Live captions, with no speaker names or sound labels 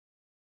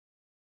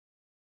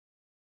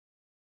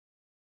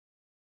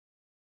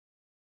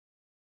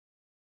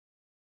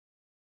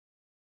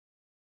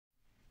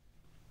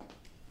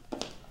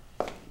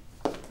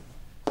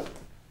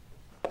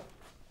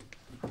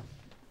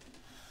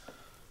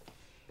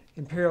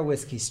Imperial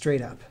whiskey,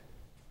 straight up.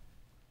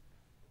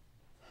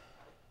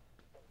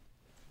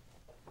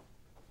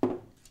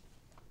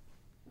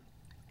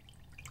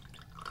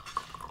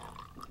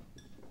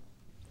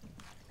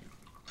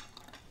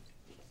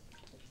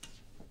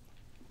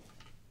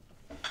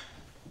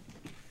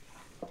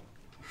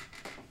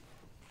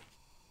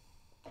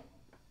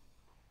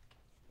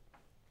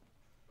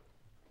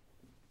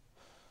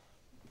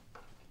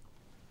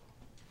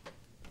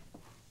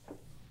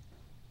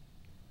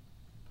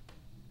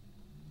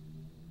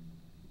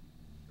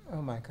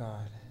 Oh my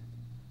God.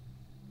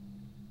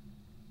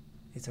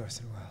 It's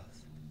Orson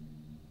Welles.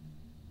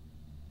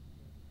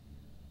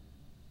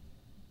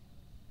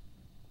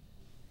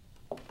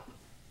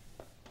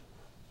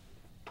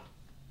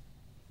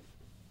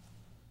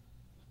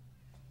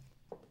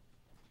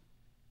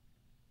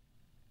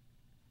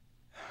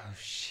 Oh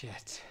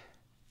shit.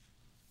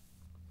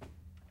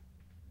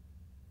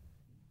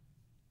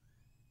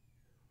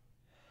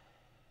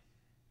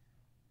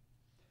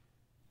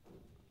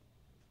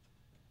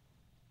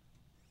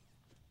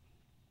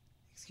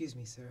 Excuse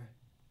me, sir.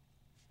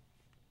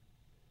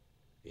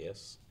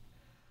 Yes?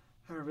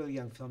 I'm a really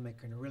young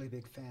filmmaker and a really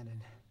big fan,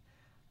 and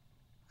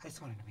I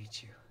just wanted to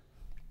meet you.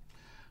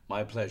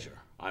 My pleasure.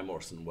 I'm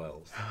Orson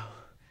Welles. Oh,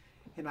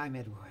 and I'm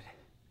Ed Wood.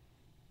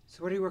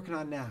 So what are you working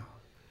on now?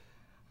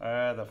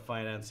 The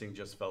financing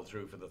just fell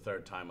through for the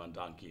third time on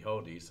Don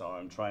Quixote, so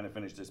I'm trying to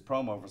finish this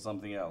promo for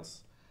something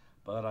else.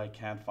 But I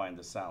can't find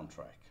the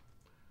soundtrack.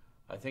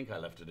 I think I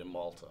left it in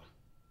Malta.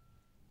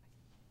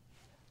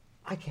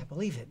 I can't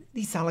believe it.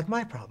 These sound like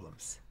my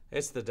problems.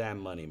 It's the damn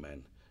money,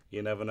 men.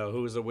 You never know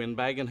who's a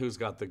windbag and who's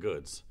got the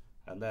goods.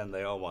 And then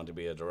they all want to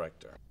be a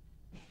director.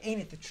 Ain't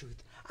it the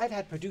truth? I've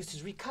had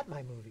producers recut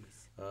my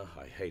movies.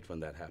 I hate when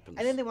that happens.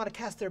 And then they want to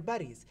cast their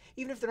buddies,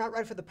 even if they're not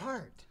right for the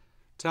part.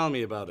 Tell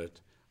me about it.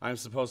 I'm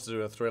supposed to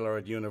do a thriller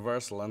at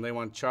Universal, and they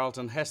want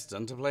Charlton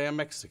Heston to play a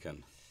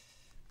Mexican.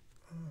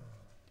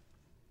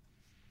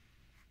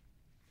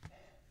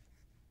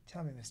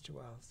 Tell me, Mr.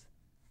 Welles,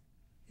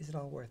 is it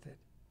all worth it?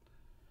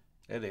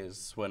 It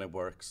is, when it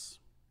works.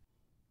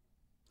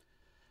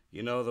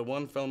 You know the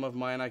one film of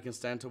mine I can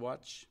stand to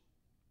watch?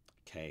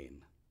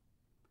 Kane.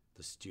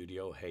 The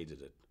studio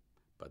hated it,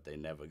 but they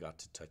never got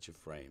to touch a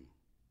frame.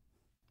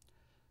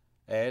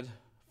 Ed,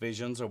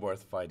 visions are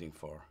worth fighting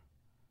for.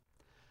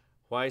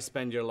 Why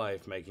spend your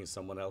life making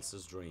someone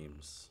else's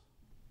dreams?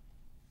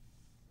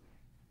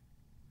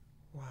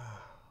 Wow.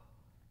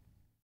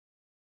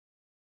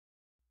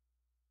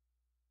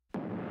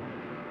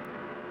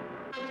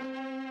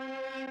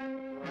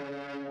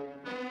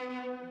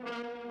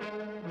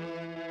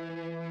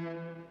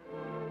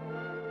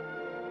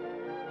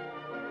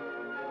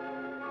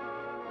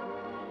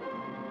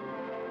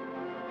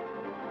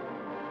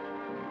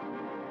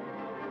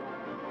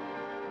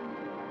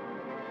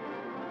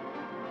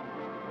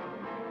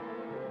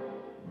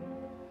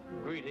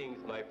 Greetings,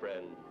 my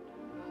friend.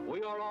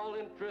 We are all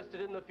interested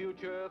in the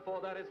future,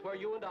 for that is where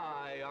you and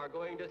I are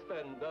going to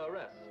spend the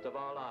rest of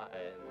our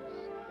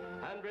lives.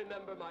 And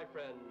remember, my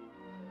friend,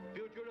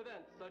 future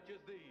events such as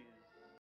these